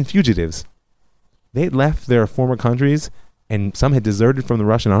often fugitives. They had left their former countries, and some had deserted from the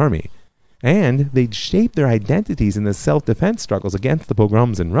Russian army. And they'd shaped their identities in the self-defense struggles against the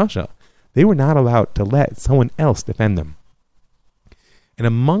pogroms in Russia. They were not allowed to let someone else defend them. And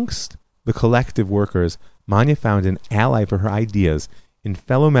amongst the collective workers, Manya found an ally for her ideas in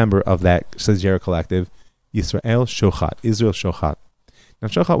fellow member of that Sderot collective, Israel Shochat. Now,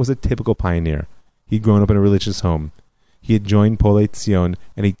 Shochat was a typical pioneer. He'd grown up in a religious home. He had joined Polei Tzion,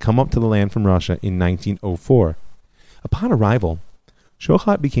 and he'd come up to the land from Russia in 1904. Upon arrival,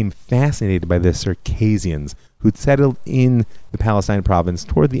 Shochat became fascinated by the Circassians, who'd settled in the Palestine province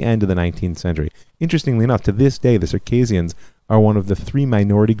toward the end of the 19th century. Interestingly enough, to this day, the Circassians are one of the 3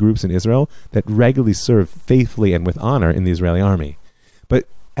 minority groups in Israel that regularly serve faithfully and with honor in the Israeli army. But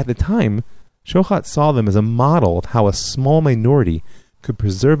at the time, Shochat saw them as a model of how a small minority could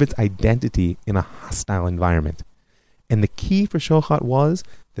preserve its identity in a hostile environment. And the key for Shochat was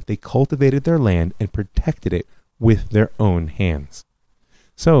that they cultivated their land and protected it with their own hands.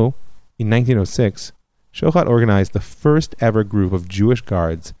 So, in 1906, Shochat organized the first ever group of Jewish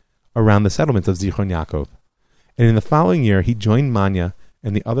guards around the settlements of Zichron Yaakov. And in the following year, he joined Manya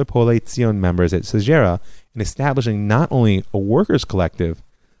and the other Polei Tzion members at Sderot in establishing not only a workers' collective,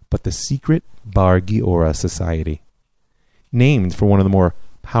 but the secret Bar Giora Society. Named for one of the more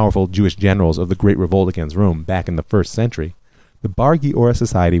powerful Jewish generals of the Great Revolt against Rome back in the 1st century, the Bar Giora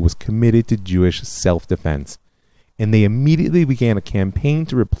Society was committed to Jewish self-defense, and they immediately began a campaign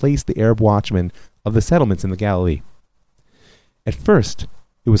to replace the Arab watchmen of the settlements in the Galilee. At first,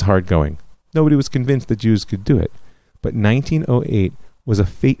 it was hard going. Nobody was convinced that Jews could do it, but 1908 was a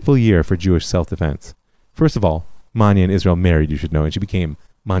fateful year for Jewish self-defense. First of all, Manya and Israel married, you should know, and she became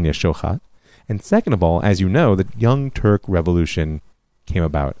Manya Shochat. And second of all, as you know, the Young Turk Revolution came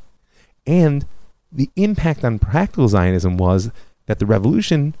about. And the impact on practical Zionism was that the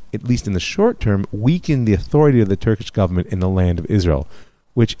revolution, at least in the short term, weakened the authority of the Turkish government in the land of Israel,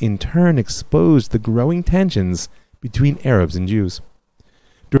 which in turn exposed the growing tensions between Arabs and Jews.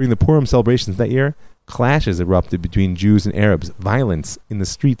 During the Purim celebrations that year, clashes erupted between Jews and Arabs, violence in the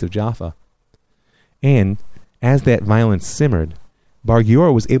streets of Jaffa. And as that violence simmered, Bar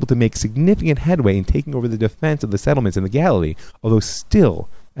Giora was able to make significant headway in taking over the defense of the settlements in the Galilee, although still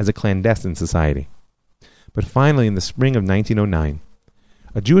as a clandestine society. But finally, in the spring of 1909,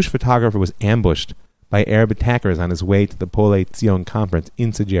 a Jewish photographer was ambushed by Arab attackers on his way to the Polei Tzion conference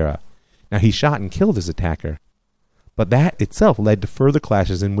in Sderot. Now, he shot and killed his attacker, but that itself led to further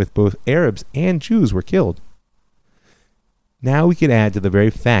clashes in which both Arabs and Jews were killed. Now we could add to the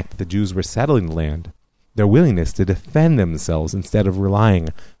very fact that the Jews were settling the land their willingness to defend themselves instead of relying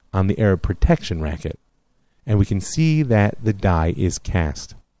on the Arab protection racket. And we can see that the die is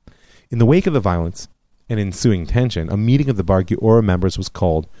cast. In the wake of the violence and ensuing tension, a meeting of the Bar Giora members was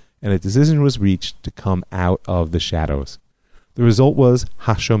called, and a decision was reached to come out of the shadows. The result was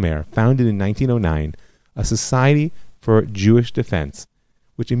HaShomer, founded in 1909, a society for Jewish defense,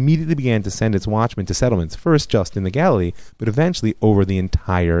 which immediately began to send its watchmen to settlements, first just in the Galilee, but eventually over the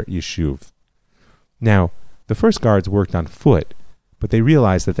entire Yishuv. Now, the first guards worked on foot, but they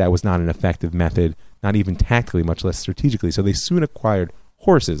realized that that was not an effective method, not even tactically, much less strategically, so they soon acquired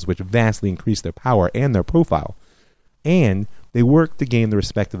horses, which vastly increased their power and their profile. And they worked to gain the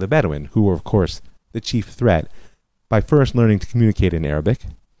respect of the Bedouin, who were, of course, the chief threat, by first learning to communicate in Arabic,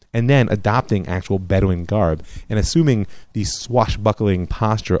 and then adopting actual Bedouin garb and assuming the swashbuckling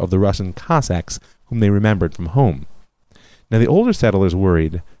posture of the Russian Cossacks whom they remembered from home. Now, the older settlers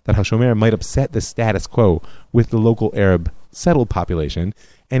worried that HaShomer might upset the status quo with the local Arab settled population,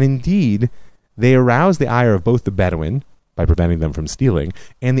 and indeed, they aroused the ire of both the Bedouin, by preventing them from stealing,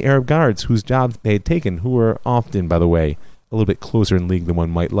 and the Arab guards whose jobs they had taken, who were often, by the way, a little bit closer in league than one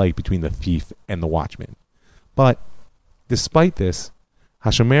might like between the thief and the watchman. But, despite this,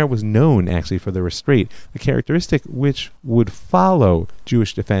 HaShomer was known actually for the restraint, a characteristic which would follow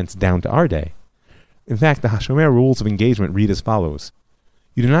Jewish defense down to our day. In fact, the HaShomer rules of engagement read as follows.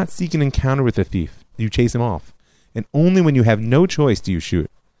 You do not seek an encounter with the thief. You chase him off. And only when you have no choice do you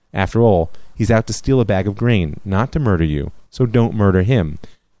shoot. After all, he's out to steal a bag of grain, not to murder you. So don't murder him.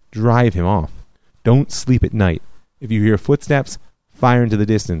 Drive him off. Don't sleep at night. If you hear footsteps, fire into the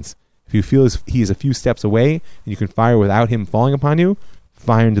distance. If you feel he is a few steps away and you can fire without him falling upon you,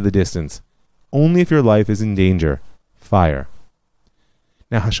 fire into the distance. Only if your life is in danger, fire.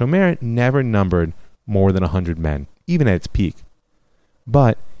 Now, HaShomer never numbered more than 100 men, even at its peak.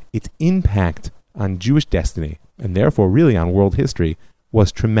 But its impact on Jewish destiny, and therefore really on world history,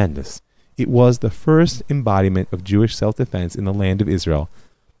 was tremendous. It was the first embodiment of Jewish self-defense in the land of Israel,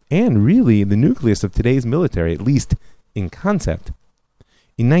 and really the nucleus of today's military, at least in concept.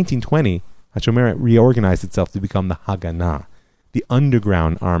 In 1920, HaShomer reorganized itself to become the Haganah, the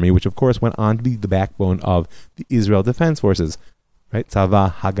underground army, which of course went on to be the backbone of the Israel Defense Forces, right?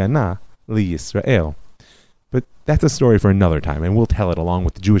 Tzava Haganah LiYisrael. But that's a story for another time, and we'll tell it along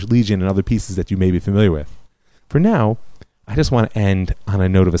with the Jewish Legion and other pieces that you may be familiar with. For now, I just want to end on a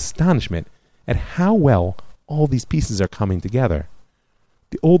note of astonishment at how well all these pieces are coming together.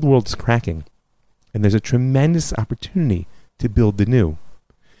 The old world is cracking, and there's a tremendous opportunity to build the new.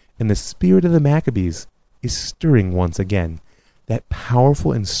 And the spirit of the Maccabees is stirring once again, that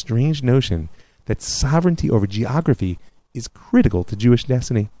powerful and strange notion that sovereignty over geography is critical to Jewish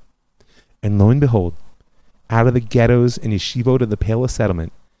destiny. And lo and behold, out of the ghettos and yeshivot of the Pale of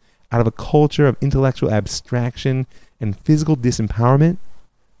Settlement, out of a culture of intellectual abstraction and physical disempowerment,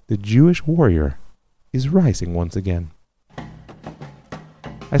 the Jewish warrior is rising once again. I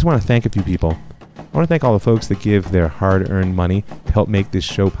just want to thank a few people. I want to thank all the folks that give their hard-earned money to help make this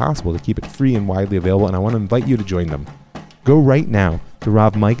show possible, to keep it free and widely available, and I want to invite you to join them. Go right now to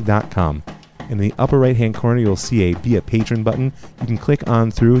ravmike.com. In the upper right-hand corner, you'll see a Be a Patron button. You can click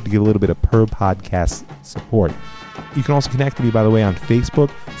on through to give a little bit of per-podcast support. You can also connect with me, by the way, on Facebook.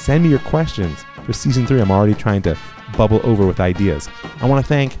 Send me your questions. For Season 3, I'm already trying to bubble over with ideas. I want to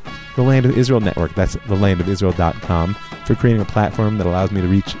thank the Land of Israel Network, that's thelandofisrael.com, for creating a platform that allows me to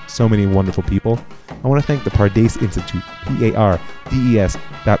reach so many wonderful people. I want to thank the Pardes Institute,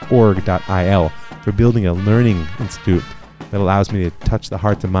 PARDES.org.il, for building a learning institute that allows me to touch the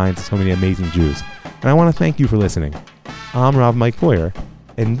hearts and minds of so many amazing Jews. And I want to thank you for listening. I'm Rav Mike Feuer,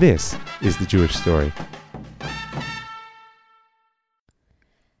 and this is The Jewish Story.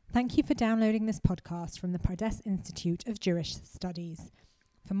 Thank you for downloading this podcast from the Pardes Institute of Jewish Studies.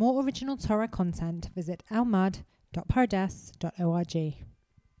 For more original Torah content, visit elmad.pardes.org.